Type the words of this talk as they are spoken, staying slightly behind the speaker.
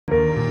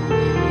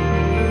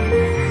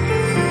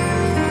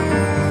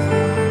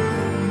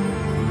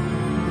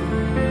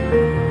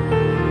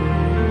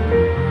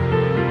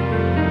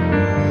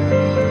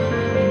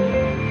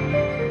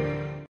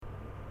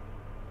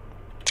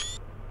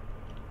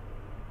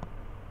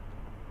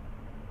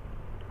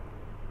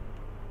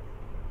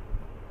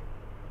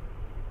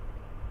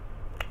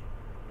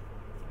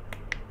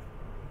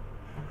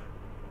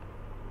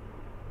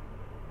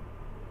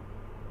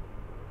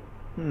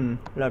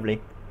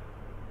Lovely.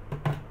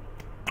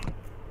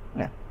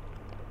 Yeah.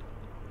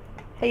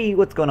 Hey,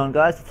 what's going on,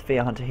 guys? It's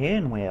Fear Hunter here,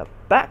 and we're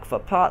back for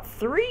part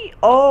 3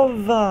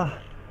 of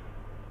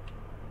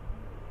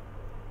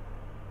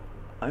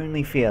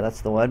Only Fear,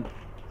 that's the word.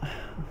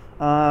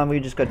 We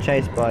just got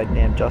chased by a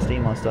damn Just-E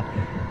monster.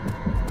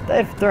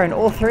 They've thrown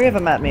all 3 of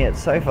them at me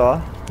so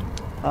far.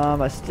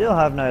 I still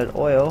have no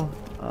oil.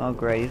 Oh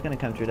great, he's gonna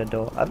come through that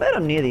door. I bet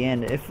I'm near the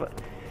end. If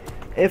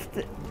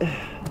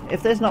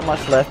there's not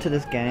much left to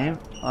this game,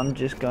 I'm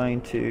just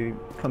going to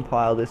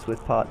compile this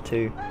with part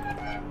 2.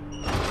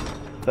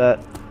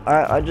 But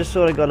I just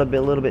sort of got a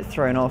little bit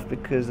thrown off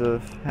because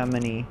of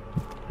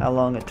how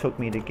long it took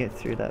me to get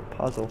through that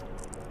puzzle.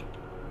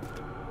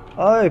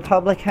 Oh,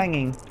 public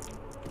hanging.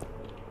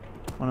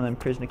 One of them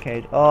prisoner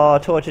cage. Oh,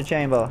 torture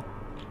chamber.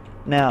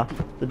 Now,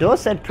 the door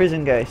said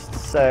prison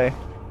ghosts, so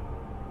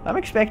I'm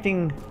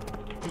expecting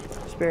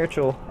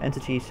spiritual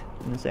entities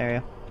in this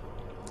area.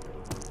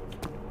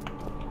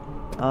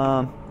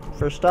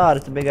 For a start,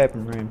 it's a big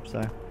open room,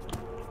 so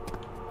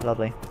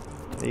lovely.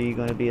 Are you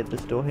going to be at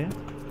this door here?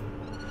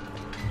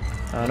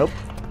 Nope.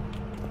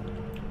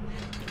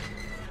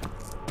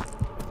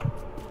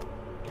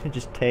 Could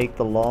just take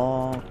the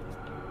long.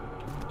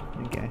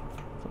 Okay,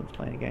 someone's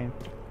playing a game.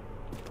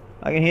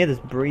 I can hear this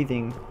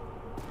breathing.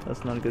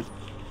 That's not a good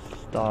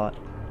start.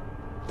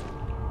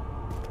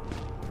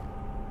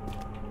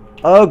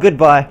 Oh,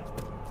 goodbye.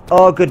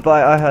 Oh,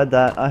 goodbye. I heard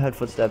that. I heard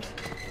footsteps.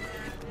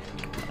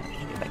 Just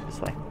get back this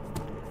way.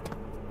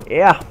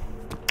 Yeah.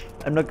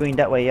 I'm not going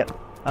that way yet.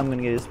 I'm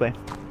gonna go this way.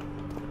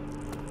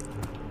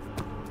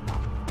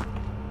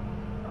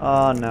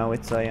 Oh no,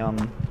 it's a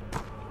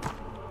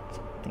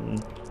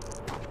thingy.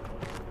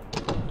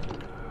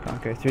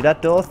 Can't go through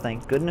that door,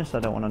 thank goodness. I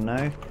don't want to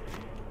know.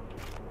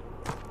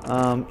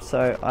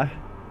 So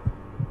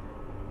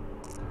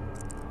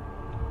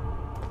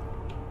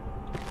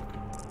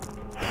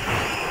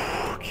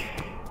okay.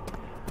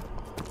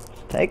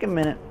 Just take a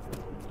minute.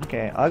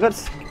 Okay, I got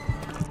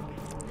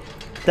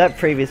that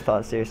previous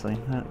part, seriously.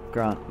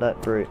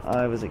 That brute.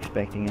 I was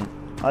expecting it.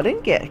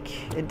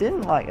 It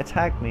didn't like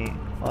attack me,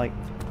 like.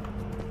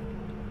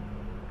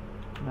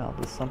 No,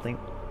 there's something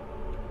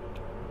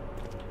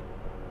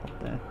up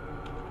there.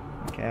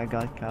 Okay, I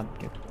can't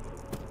get.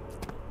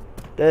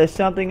 There's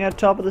something at the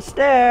top of the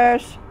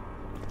stairs.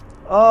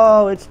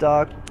 Oh, it's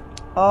dark.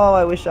 Oh,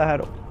 I wish I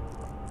had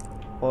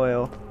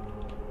oil.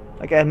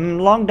 Okay,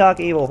 long dark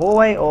evil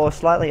hallway or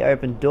slightly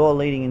open door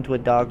leading into a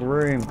dark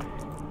room.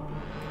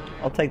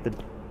 I'll take the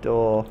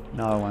door.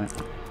 No, I won't.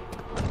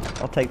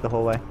 I'll take the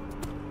hallway.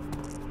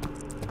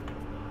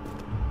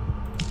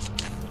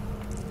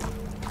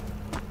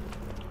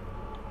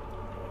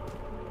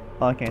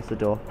 Okay, it's the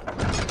door.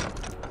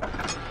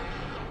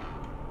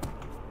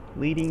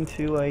 Leading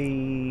to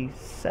a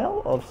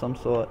cell of some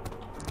sort.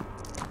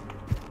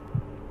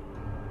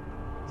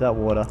 Is that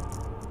water?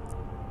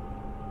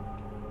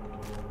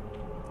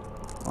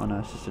 Oh no,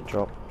 it's just a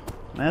drop.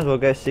 May as well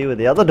go see where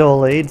the other door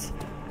leads.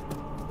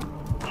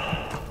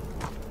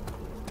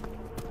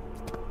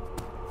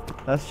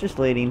 That's just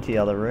leading to the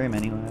other room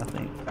anyway, I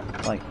think.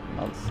 Like,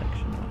 another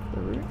section of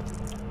the room.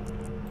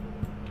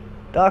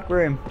 Dark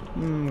room.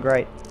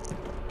 Great.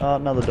 Oh,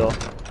 another door.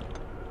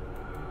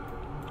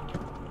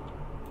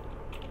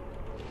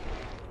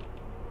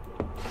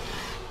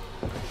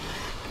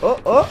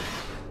 Oh!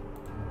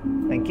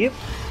 Thank you.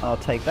 I'll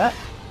take that.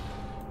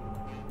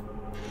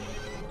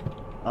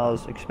 I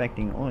was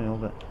expecting oil,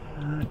 but...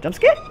 jump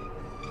scare?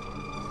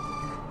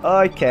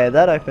 Okay,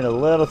 that opened a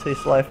little too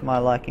slow for my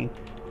liking.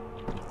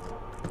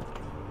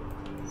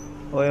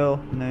 Oil?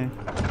 No.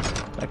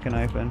 That can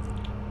open.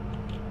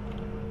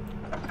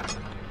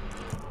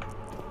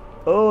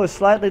 Oh, a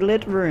slightly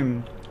lit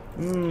room.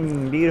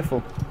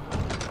 Beautiful.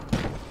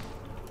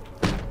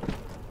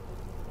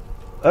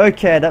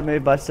 Okay, that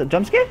moved by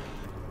jump scare?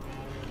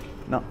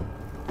 No.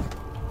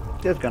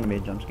 There's gonna be a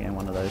jump scare in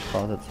one of those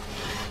closets.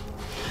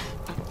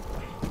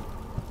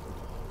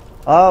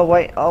 I'll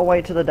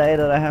wait till the day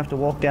that I have to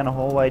walk down a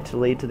hallway to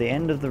lead to the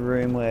end of the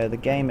room where the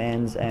game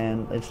ends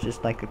and it's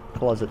just like a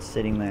closet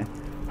sitting there.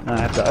 And I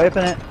have to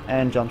open it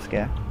and jump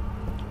scare.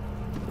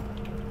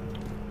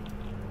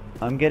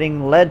 I'm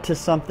getting led to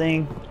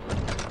something.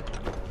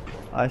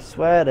 I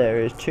swear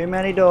there is too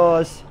many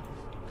doors.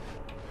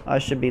 I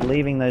should be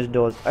leaving those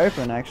doors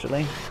open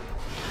actually.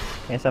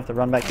 Guess I have to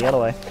run back the other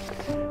way.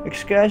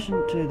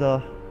 Excursion to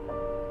the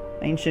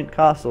ancient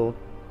castle,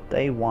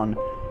 day 1.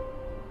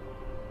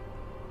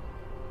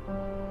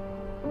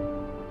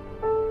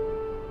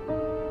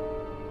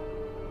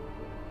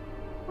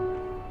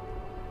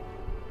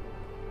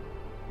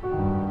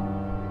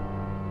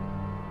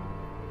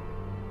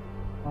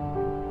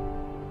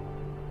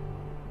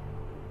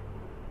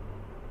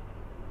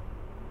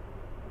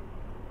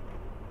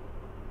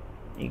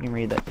 You can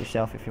read that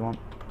yourself if you want.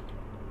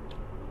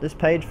 This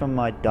page from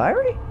my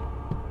diary?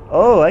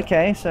 Oh,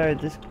 okay, so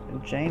this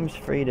James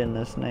Frieden,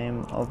 this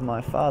name of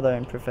my father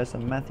and Professor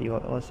Matthew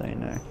also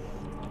know.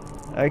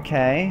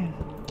 Okay.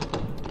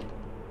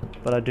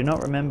 But I do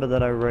not remember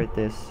that I wrote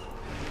this.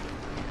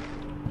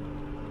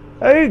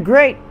 Oh,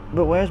 great!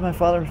 But where's my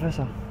father and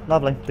professor?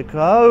 Lovely.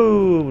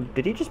 Oh,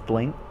 did he just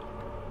blink?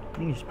 I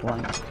think he just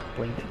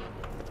blinked.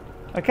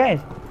 Okay,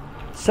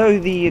 so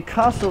the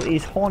castle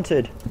is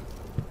haunted.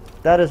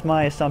 That is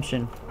my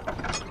assumption.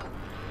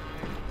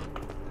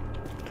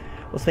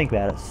 Let's think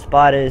about it.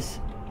 Spiders,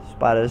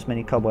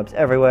 many cobwebs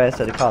everywhere,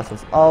 so the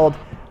castle's old.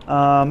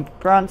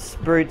 Grunts,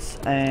 brutes,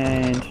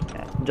 and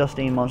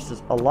Justine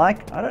monsters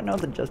alike. I don't know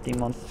what the Justine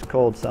monster's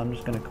called, so I'm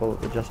just going to call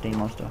it the Justine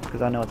monster,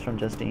 because I know it's from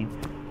Justine.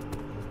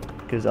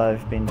 Because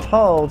I've been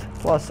told,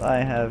 plus I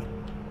have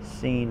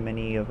seen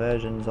many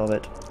versions of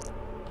it.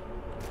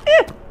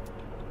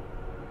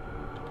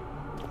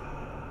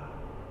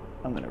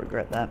 I'm going to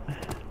regret that.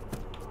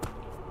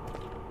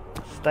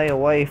 Stay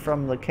away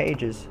from the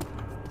cages.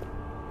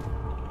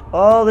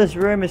 Oh, this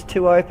room is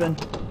too open.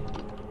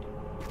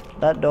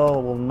 That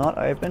door will not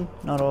open.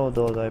 Not all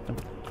doors open.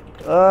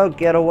 Oh,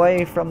 get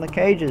away from the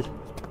cages.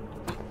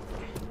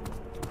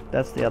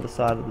 That's the other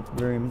side of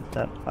the room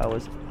that I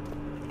was...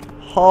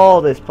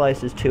 Oh, this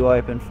place is too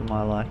open for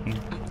my liking.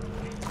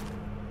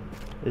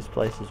 This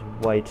place is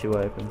way too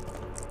open.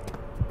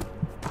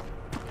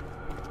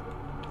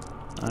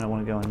 I don't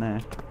want to go in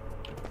there.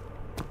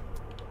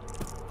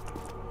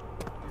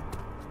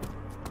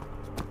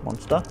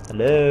 Monster,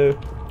 hello.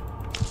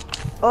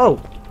 Oh!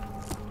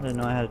 I didn't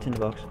know I had a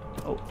tinderbox.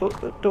 Oh,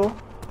 door.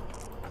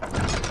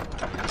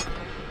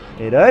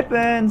 It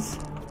opens!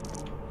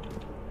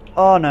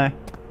 Oh no.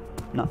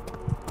 No.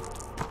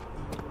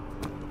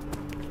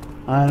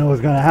 I know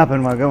what's gonna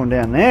happen while going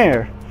down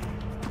there.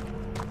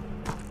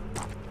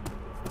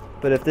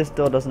 But if this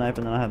door doesn't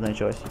open, then I have no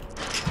choice.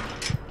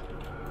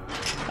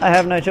 I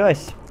have no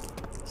choice.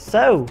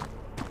 So,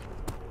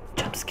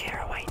 jump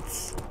scare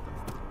awaits.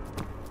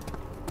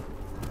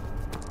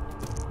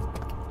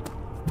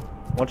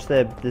 Watch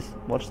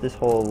this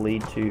hall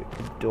lead to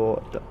a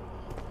door.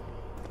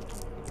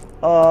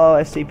 Oh,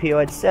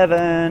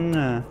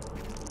 SCP-087.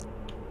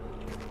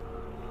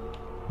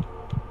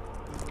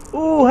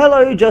 Ooh,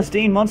 hello,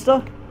 Justine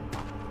monster.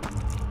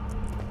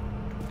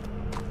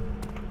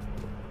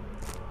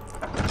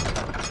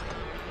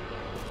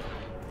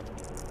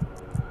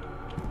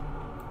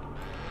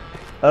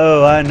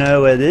 Oh, I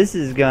know where this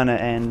is gonna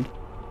end.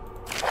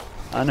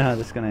 I know how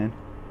this is gonna end.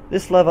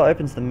 This lever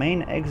opens the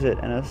main exit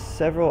and has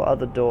several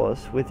other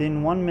doors.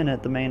 Within 1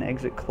 minute, the main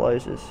exit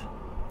closes.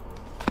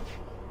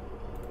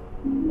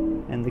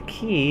 And the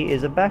key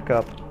is a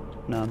backup.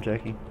 No, I'm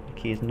joking. The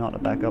key is not a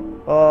backup.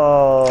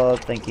 Oh,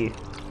 thank you.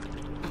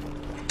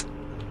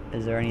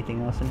 Is there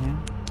anything else in here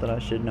that I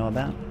should know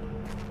about?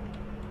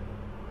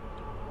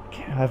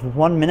 Okay, I have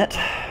 1 minute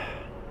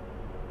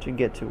to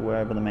get to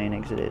wherever the main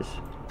exit is.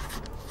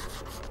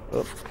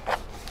 Oh,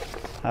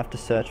 I have to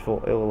search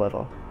for oil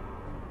lever.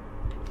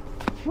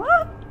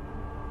 What?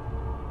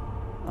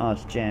 Oh,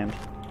 it's jammed.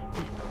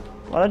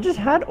 Well, I just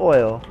had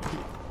oil.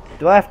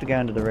 Do I have to go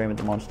into the room with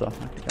the monster? I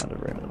have to go into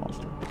the room with the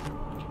monster.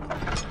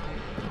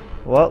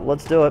 Well,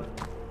 let's do it.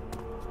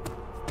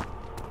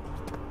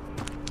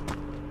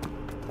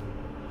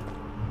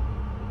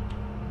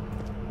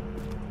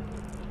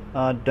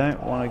 I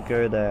don't want to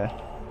go there.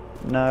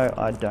 No,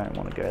 I don't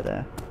want to go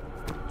there.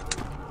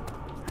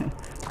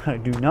 I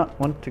do not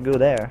want to go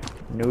there.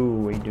 No,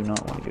 we do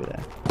not want to go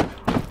there.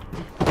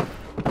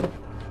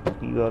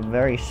 You are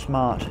very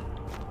smart.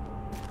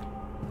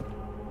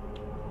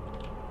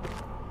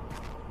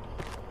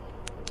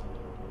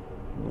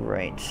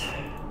 Right.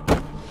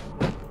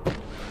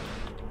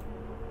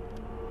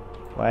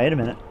 Wait a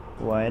minute.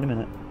 Wait a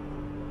minute.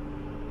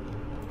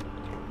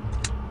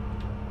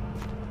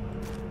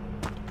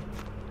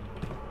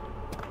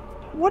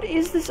 What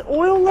is this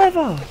oil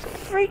lever?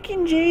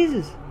 Freaking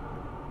Jesus.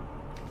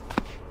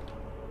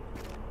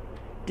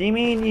 Do you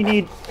mean you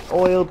need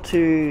oil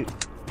to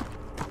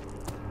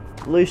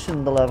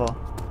loosen the lever?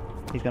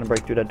 He's gonna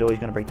break through that door, he's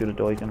gonna break through the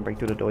door, he's gonna break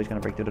through the door, he's gonna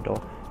break through the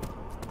door.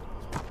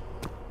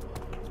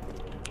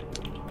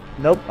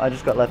 Nope, I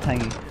just got left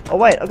hanging. Oh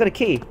wait, I've got a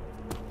key.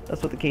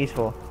 That's what the key's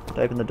for.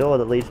 To open the door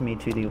that leads me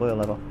to the oil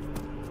lever.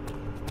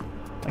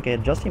 Okay,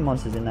 Justine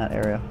monster's in that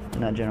area,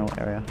 in that general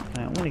area.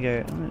 Right, I'm gonna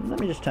go, let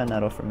me just turn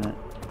that off for a minute.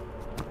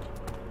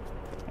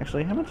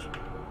 Actually, how much?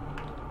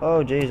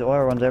 Oh geez,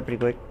 oil runs out pretty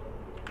quick.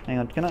 Hang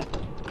on, can I?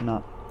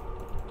 No.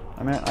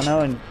 I mean, I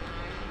know in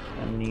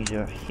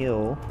Amnesia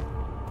Hill,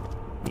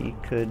 you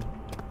could...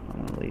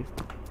 I'm gonna leave.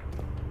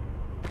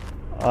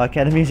 Oh,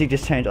 okay, the music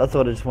just changed. I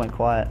thought it just went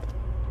quiet.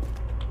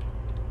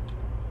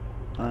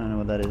 I don't know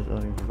what that is. I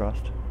think it's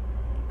rust.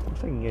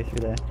 Looks like I can go through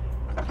there.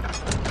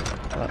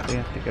 But we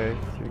have to go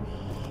through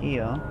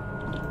here.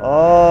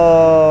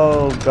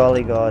 Oh,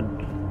 golly god.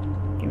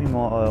 Give me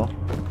more oil.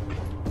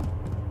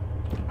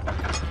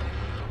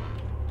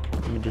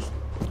 Let me just...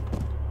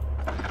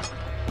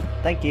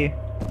 Thank you.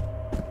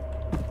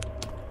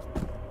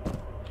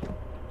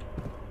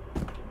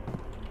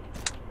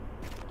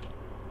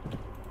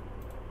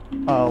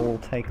 I will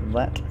take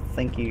that.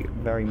 Thank you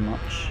very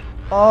much.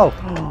 Oh!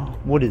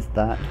 What is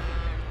that?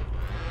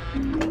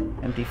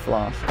 Empty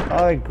flask.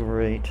 Oh,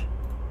 great.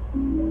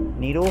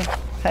 Needle?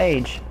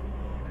 Page.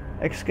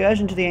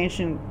 Excursion to the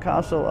ancient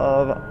castle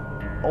of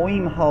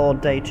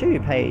Oimhall, Day 2,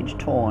 page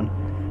torn.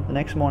 The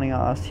next morning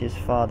I asked his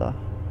father,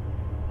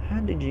 "How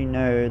did you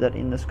know that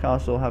in this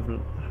castle have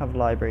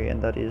library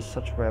and that is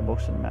such rare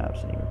books and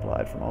maps?" And he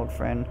replied, "From old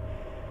friend.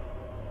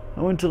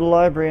 I went to the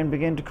library and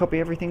began to copy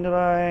everything that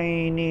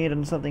I need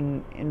and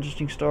something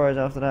interesting stories.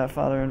 After that,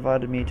 father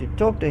invited me to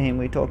talk to him.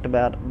 We talked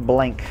about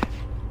blank."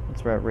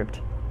 That's where it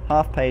ripped.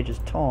 Half page is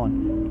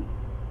torn.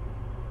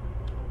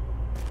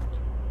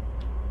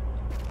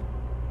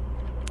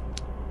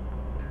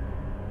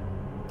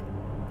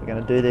 If we're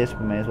gonna do this,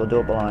 we may as well do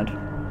it blind.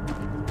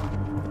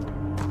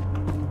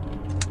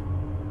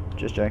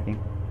 Just joking.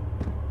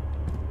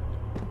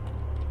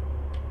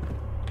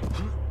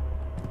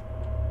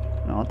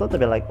 No, I thought there'd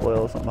be like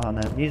oil or something behind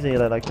there. Usually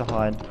they like to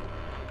hide.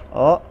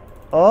 Oh!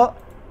 Oh!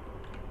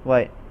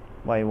 Wait,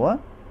 what?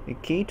 A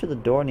key to the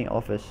door in the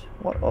office.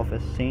 What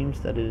office?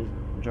 Seems that it is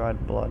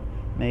dried blood.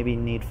 Maybe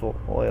need for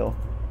oil.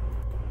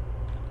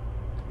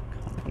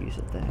 Can't use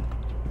it there.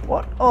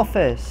 What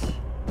office?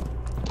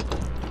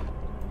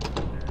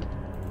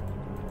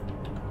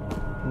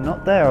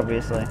 Not there,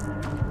 obviously.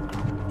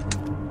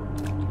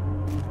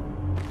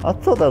 I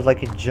thought that was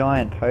like a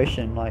giant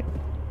potion. Like,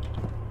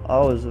 I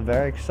was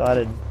very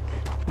excited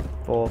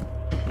for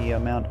the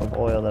amount of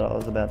oil that I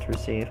was about to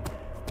receive,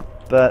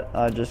 but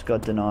I just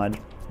got denied,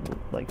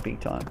 like big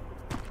time.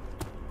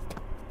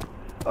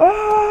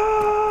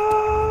 Oh,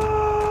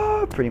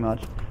 pretty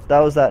much.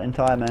 That was that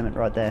entire moment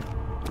right there.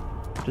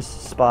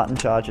 Just Spartan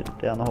charge it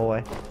down the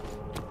hallway.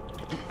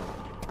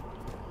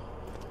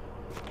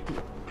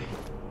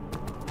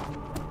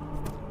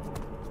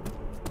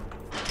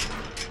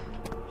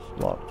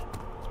 It's locked.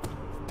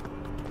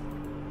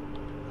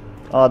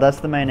 Oh, that's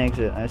the main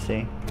exit. I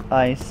see.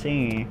 I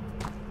see.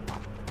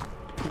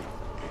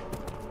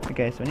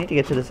 Okay, so we need to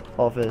get to this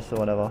office or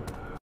whatever.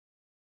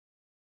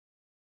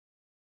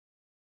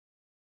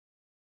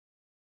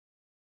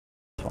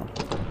 This one.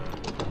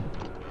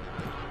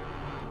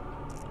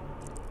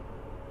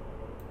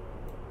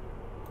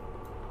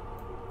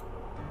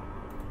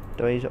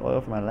 Do I use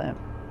oil for my lamp?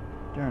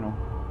 Journal.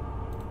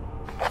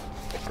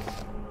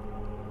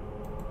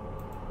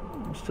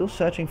 I'm still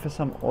searching for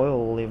some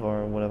oil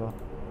lever or whatever.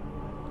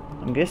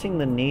 I'm guessing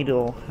the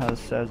needle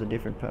serves a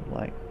different purpose.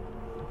 Like,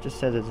 it just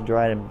says it's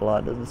dried in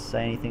blood. Doesn't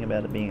say anything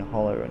about it being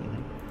hollow or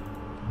anything.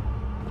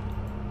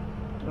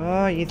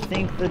 Oh, you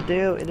think the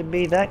deal it'd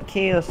be that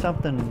key or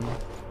something?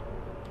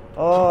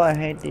 Oh, I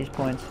hate these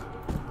points.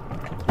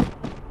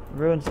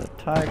 Ruins the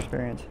entire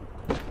experience.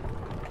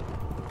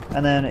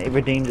 And then it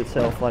redeems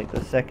itself like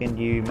the second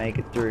you make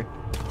it through.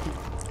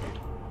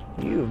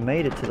 You've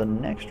made it to the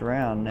next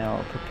round.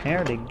 Now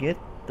prepare to get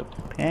the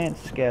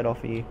pants scared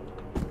off of you.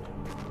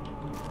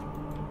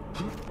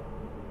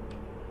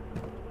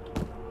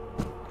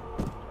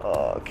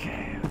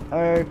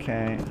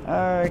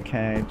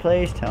 Okay.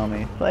 Please tell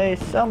me.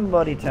 Please,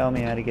 somebody tell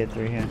me how to get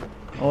through here.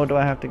 Or do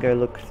I have to go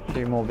look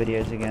through more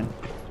videos again?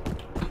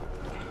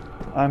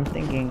 I'm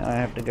thinking I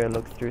have to go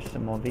look through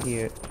some more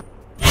videos.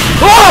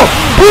 Oh!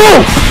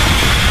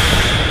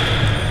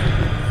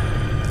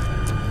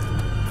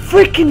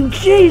 Freaking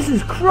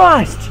Jesus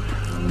Christ!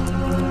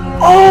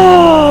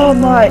 Oh,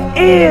 my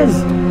ears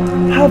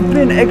have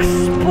been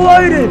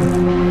exploded!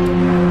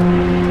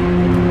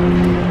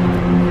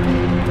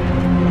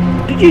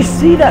 Did you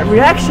see that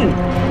reaction,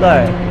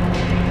 though?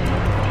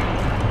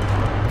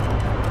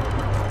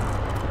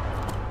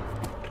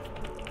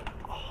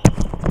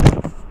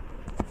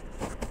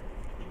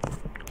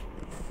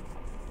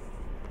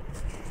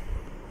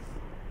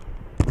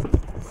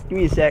 Give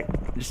me a sec.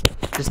 Just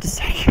a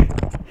second.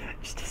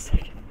 Just a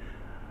second.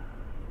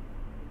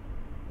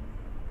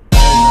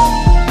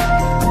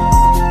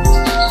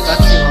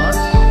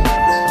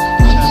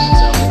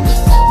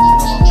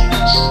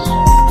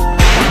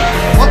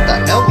 What the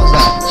hell was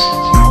that?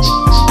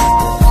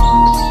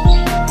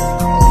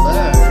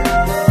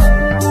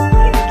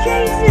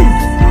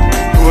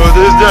 What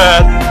is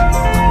that?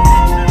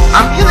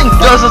 I'm feeling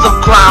dozens of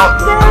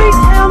clouds.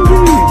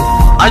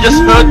 I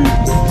just heard.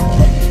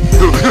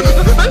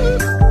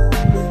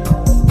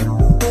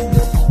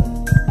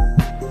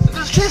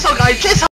 This chainsaw guy, chainsaw.